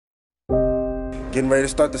Getting ready to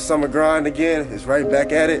start the summer grind again. It's right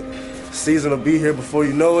back at it. Season will be here before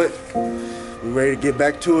you know it. We're ready to get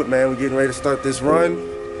back to it, man. We're getting ready to start this run.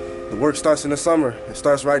 The work starts in the summer. It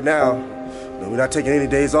starts right now. We're not taking any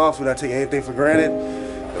days off. We're not taking anything for granted.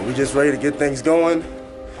 We're just ready to get things going.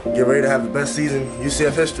 Get ready to have the best season in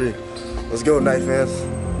UCF history. Let's go, Knight fans.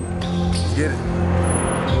 Let's get it.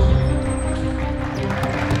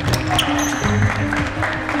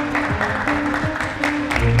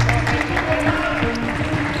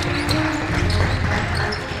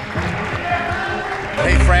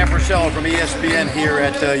 From ESPN here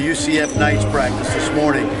at UCF Knights practice this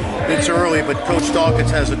morning. It's early, but Coach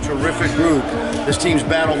Dawkins has a terrific group. This team's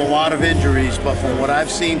battled a lot of injuries, but from what I've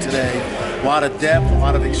seen today, a lot of depth, a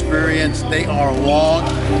lot of experience. They are long,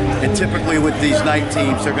 and typically with these Knight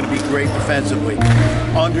teams, they're going to be great defensively.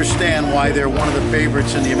 Understand why they're one of the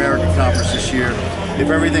favorites in the American Conference this year. If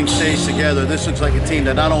everything stays together, this looks like a team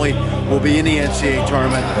that not only will be in the NCAA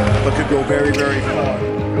tournament, but could go very, very far.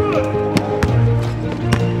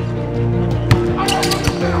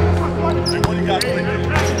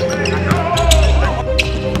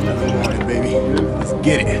 Another morning, baby. Let's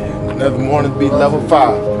get it. Another morning to be level 5.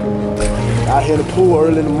 Out here in the pool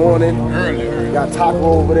early in the morning. Got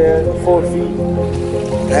Taco over there, 4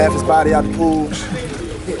 feet. Half his body out the pool.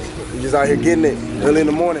 We just out here getting it early in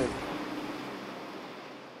the morning.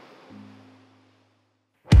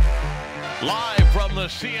 Live from the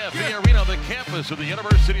CFE Arena, the campus of the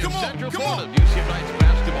University of Central Florida. UCF Knights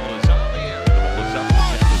basketball is on the air. The ball is out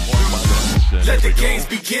to the campus. Let the games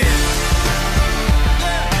begin.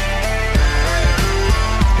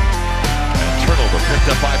 Turnover picked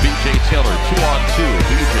up by B.J. Taylor. 2-on-2.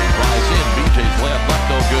 B.J. drives in. B.J.'s layup left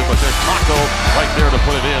no good, but there's Taco right there to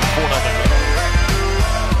put it in.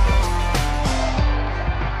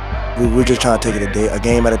 4-0. We're just trying to take it a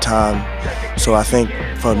game at a time. So I think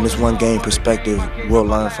from this one game perspective, we'll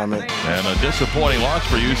learn from it. And a disappointing loss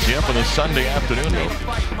for UCF on a Sunday afternoon.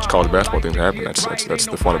 It's college basketball, things happen. That's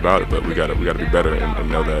the fun about it. But we gotta be better and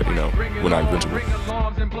know that we're not invincible.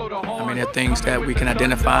 I mean, there are things that we can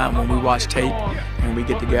identify when we watch tape and we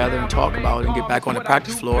get together and talk about it and get back on the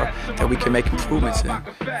practice floor that we can make improvements in,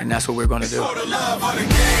 and that's what we're going to do.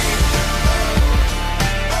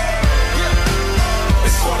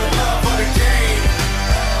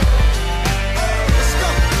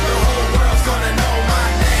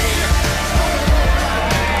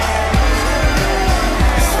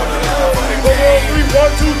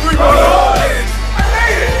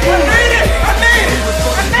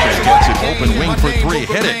 Open wing for 3,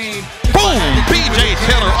 hit it. Boom! B.J.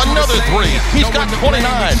 Taylor, another 3. He's got 29.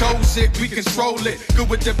 We control it, good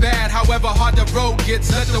with the bad, however hard the road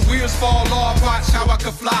gets. Let the wheels fall off, watch how I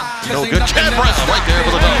can fly. No good. Chad Brown right there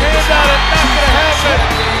for the dunk. Hand on it, not gonna happen.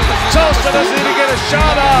 Tulsa doesn't even get a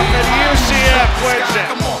shot off, and UCF wins it.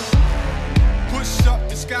 Come on. Push up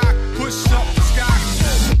the sky, push up the sky.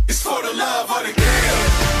 It's for the love of the game.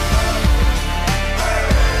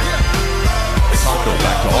 Taco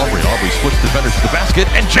back to Aubrey. Aubrey splits defenders to the basket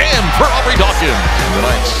and jammed for Aubrey Dawkins. And the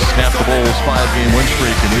Knights snap the Bulls' 5-game win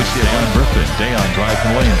streak in UCF. Griffin. Dayon drive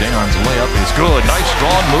from lane. Dayon's layup is good. Nice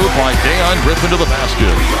strong move by Dayon Griffin to the basket.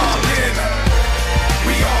 We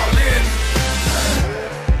all in.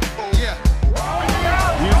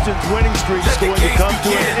 Houston's winning streak is going to come to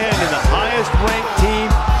an end, and the highest-ranked team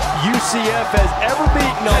UCF has ever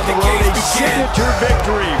beaten on the road, a signature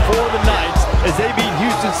victory for the Knights as they beat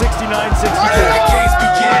Houston 69-64.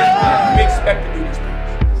 We expect to do these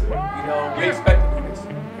things. We expect to do this.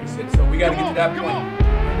 So we got to get to that point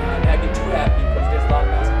and not get too happy because there's a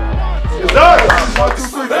lot of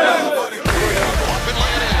basketball.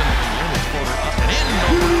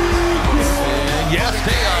 Yes,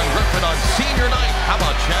 Dayon Griffin on senior night. How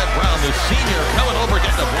about Chad Brown, the senior, coming over,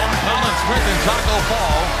 getting the ball. Colin Smith and Taco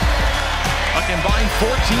Fall. A combined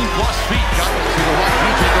 14-plus feet. Got it to the right.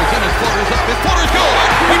 BJ goes in. His floater's up. His floater's good.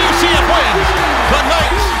 And UCF wins. The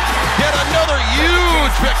Knights get another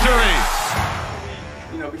huge victory.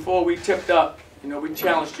 Before we tipped up, we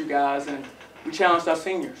challenged you guys and we challenged our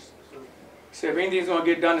seniors. We said if anything's going to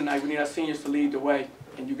get done tonight, we need our seniors to lead the way,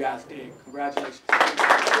 and you guys did. Congratulations.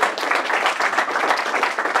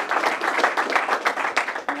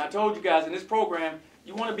 And I told you guys in this program,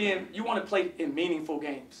 you want to play in meaningful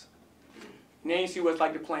games. Now you see what it's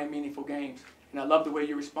like to play in meaningful games. And I love the way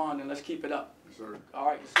you respond, and let's keep it up. Yes, sir. All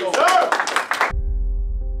right, let's go. Yes,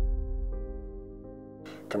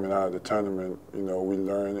 Coming out of the tournament, we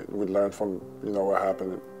learned from, what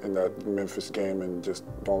happened in that Memphis game, and just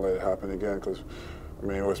don't let it happen again, because,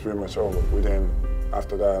 it was pretty much over. We didn't,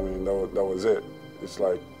 after that, that was it. It's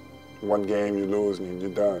like one game you lose and you're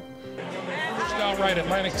done. first outright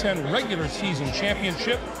Atlantic 10 regular season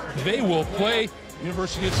championship. They will play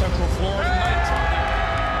University of Central Florida Knights.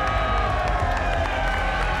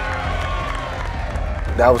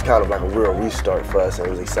 That was kind of like a real restart for us, and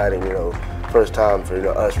it was exciting, you know, first time for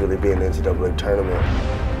us really being in the NCAA tournament.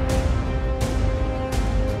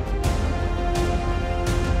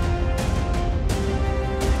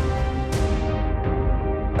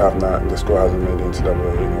 The school hasn't made the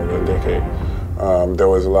NCAA in over a decade. There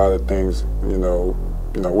was a lot of things, you know,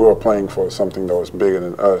 we were playing for something that was bigger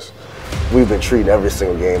than us. We've been treating every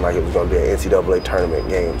single game like it was going to be an NCAA tournament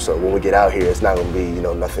game. So when we get out here, it's not going to be, you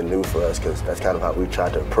know, nothing new for us, because that's kind of how we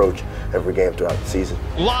tried to approach every game throughout the season.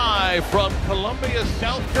 Live from Columbia,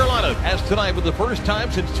 South Carolina, as tonight for the first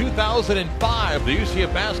time since 2005, the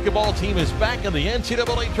UCF basketball team is back in the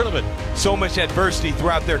NCAA tournament. So much adversity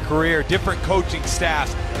throughout their career, different coaching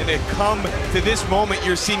staffs, and they've come to this moment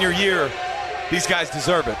your senior year. These guys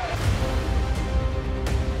deserve it.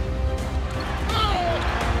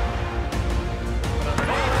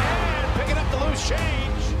 Change.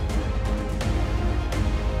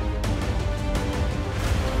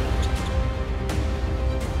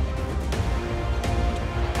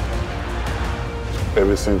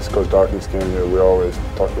 Ever since Coach Dawkins came here, we always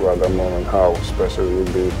talked about that moment, how special it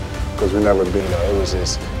would be, because we never been. You know, it was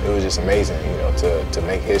just amazing, you know, to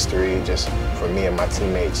make history, just for me and my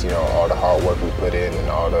teammates, you know, all the hard work we put in and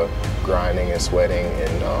all the grinding and sweating,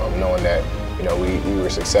 and knowing that, you know, we were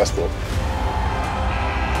successful.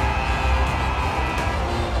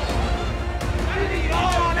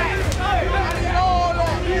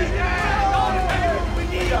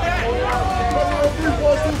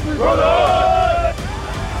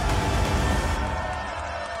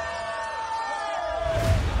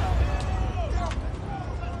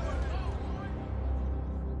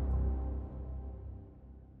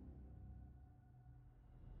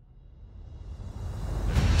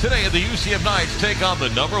 Today, the UCF Knights take on the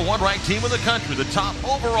 #1 ranked team in the country, the top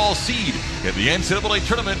overall seed in the NCAA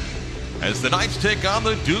tournament, as the Knights take on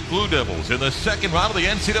the Duke Blue Devils in the second round of the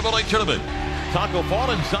NCAA tournament. Taco Fall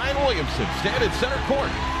and Zion Williamson stand at center court.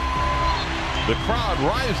 The crowd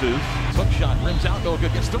rises. Hook shot rims out, no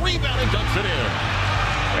good. Gets the rebound and dumps it in.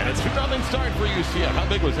 And it's 2-0 start for UCF. How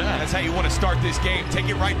big was that? That's how you want to start this game. Take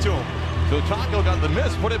it right to him. So Taco got the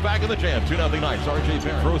miss, put it back in the jam. 2-0 Knights. R.J.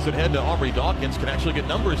 Barrett throws it ahead to Aubrey Dawkins. Can actually get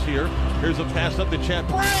numbers here. Here's a pass up to Chad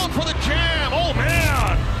Brown for the jam. Oh,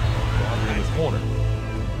 man! Aubrey in the corner.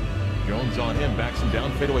 Jones on him, backs him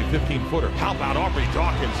down, fadeaway 15-footer. How about Aubrey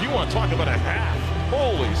Dawkins? You want to talk about a half.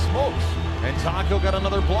 Holy smokes. And Taco got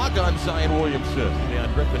another block on Zion Williamson.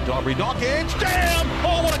 Deion Griffin to Aubrey Dawkins. Jam!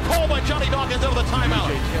 Oh, what a call by Johnny Dawkins out of the timeout.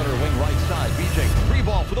 B.J. Taylor, wing right side. B.J. free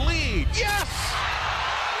ball for the lead. Yes!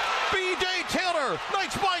 B.J. Taylor,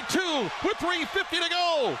 Knights by 2 with 3:50 to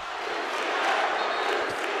go.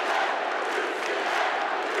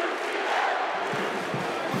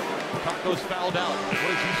 Taco's fouled out. What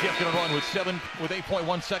is UCF going to run with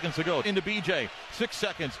 8.1 seconds to go? Into BJ, 6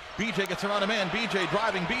 seconds. BJ gets around a man. BJ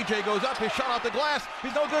driving. BJ goes up. His shot off the glass.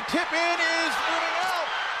 He's no good. Tip in is moving out,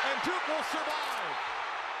 and Duke will survive.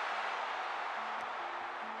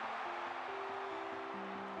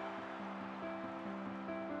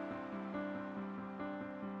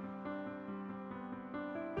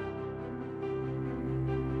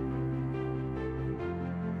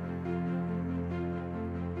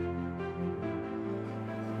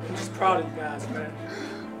 I'm just proud of you guys, man.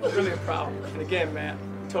 Really proud. And again, man,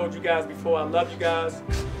 I told you guys before, I love you guys.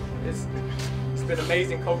 It's been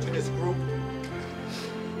amazing coaching this group.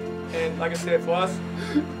 And like I said, for us,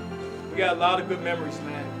 we got a lot of good memories,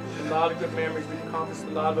 man. A lot of good memories. We've accomplished a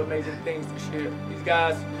lot of amazing things this year. These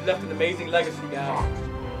guys, you left an amazing legacy, guys.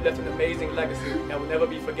 You left an amazing legacy that will never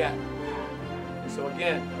be forgotten. And so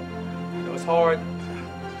again, you know, it's hard,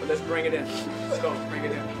 but let's bring it in. Let's go, bring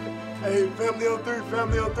it in. Hey, family on 3,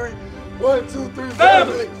 family on 3. 1, 2, 3,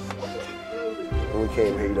 family! When we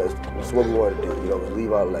came here, you know, it's what we wanted to do, you know, was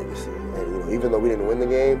leave our legacy. And, you know, even though we didn't win the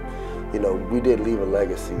game, you know, we did leave a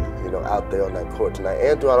legacy, you know, out there on that court tonight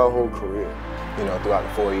and throughout our whole career. You know, throughout the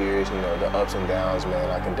 4 years, you know, the ups and downs, man,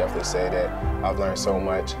 I can definitely say that I've learned so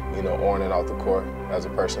much, you know, on and off the court as a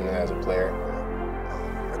person and as a player.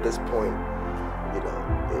 At this point, you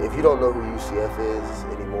know, if you don't know who UCF is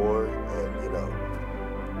anymore, and, you know,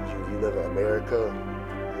 you live in America,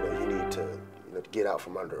 you know, you need to, you know, get out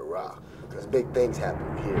from under a rock, because big things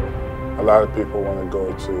happen here. A lot of people want to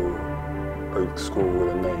go to a school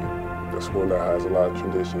with a name, a school that has a lot of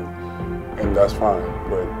tradition, and that's fine,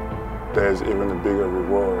 but there's even a bigger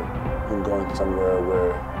reward in going somewhere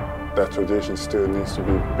where that tradition still needs to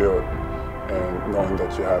be built, and knowing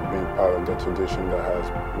that you have been part of the tradition that has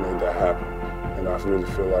made that happen. And I really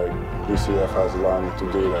feel like UCF has allowed me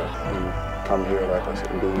to do that. And come here, like I said,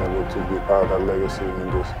 being able to be part of that legacy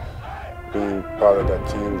and just being part of that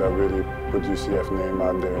team that really put UCF name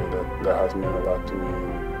out there, that has meant a lot to me.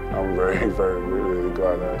 And I'm really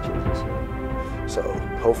glad that I chose UCF. So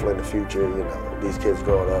hopefully in the future, you know, these kids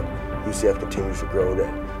growing up, UCF continues to grow,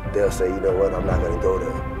 that they'll say, you know what, I'm not going to go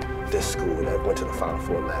to this school that went to the Final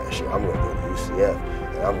Four last year. I'm going to go to UCF,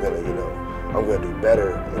 and I'm going to, you know, I'm going to do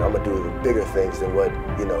better, and I'm going to do even bigger things than what,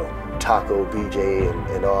 you know, Taco, BJ,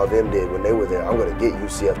 and all of them did when they were there. I'm going to get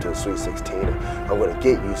UCF to the Sweet 16. I'm going to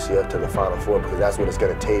get UCF to the Final Four, because that's what it's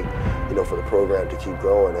going to take, you know, for the program to keep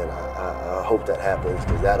growing. And I hope that happens,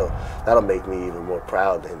 because that'll make me even more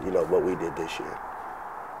proud than, you know, what we did this year.